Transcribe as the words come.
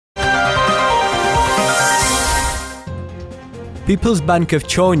People's Bank of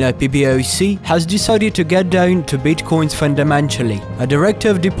China (PBoC) has decided to get down to Bitcoins fundamentally. A director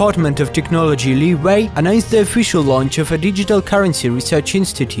of Department of Technology, Li Wei, announced the official launch of a digital currency research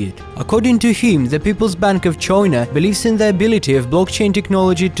institute. According to him, the People's Bank of China believes in the ability of blockchain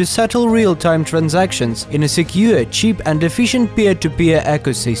technology to settle real-time transactions in a secure, cheap and efficient peer-to-peer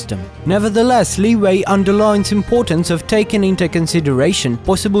ecosystem. Nevertheless, Li Wei underlines the importance of taking into consideration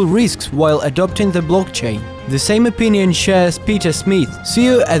possible risks while adopting the blockchain. The same opinion shares Peter Smith,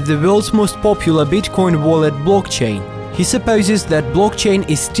 CEO at the world's most popular Bitcoin wallet blockchain. He supposes that blockchain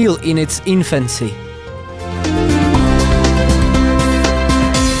is still in its infancy.